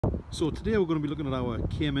So today we're going to be looking at our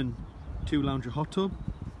Cayman 2 lounger hot tub.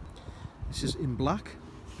 This is in black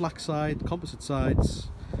side, composite sides,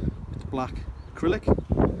 with black acrylic.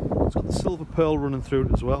 It's got the silver pearl running through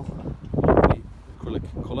it as well, the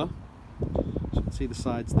acrylic colour. So you can see the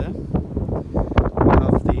sides there. We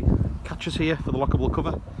have the catches here for the lockable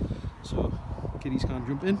cover, so kiddies can't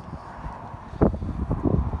jump in.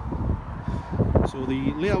 So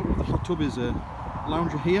the layout of the hot tub is a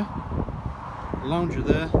lounger here, a lounger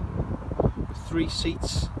there, with 3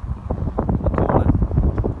 seats in the corner.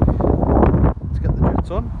 Let's get the jets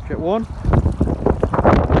on. Jet 1,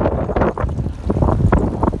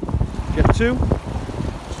 Jet 2.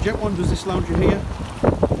 So Jet 1 does this lounger here,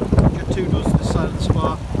 Jet 2 does this side of the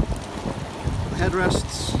spa. The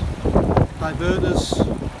headrests, diverters,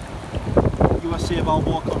 USA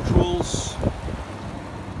Balboa controls,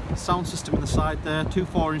 sound system in the side there, 2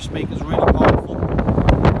 4-inch speakers, really powerful,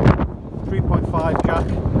 3.5 jack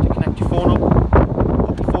to connect your phone up,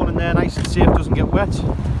 pop your phone in there nice and safe, doesn't get wet.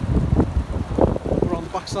 We're on the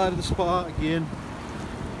back side of the spa again,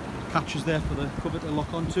 catches there for the cover to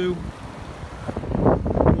lock onto,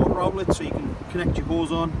 water outlet so you can connect your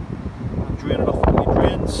hose on and drain it off with your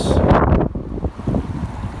drains.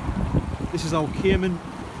 This is our Cayman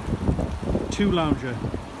 2 lounger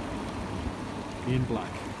in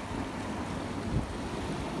black.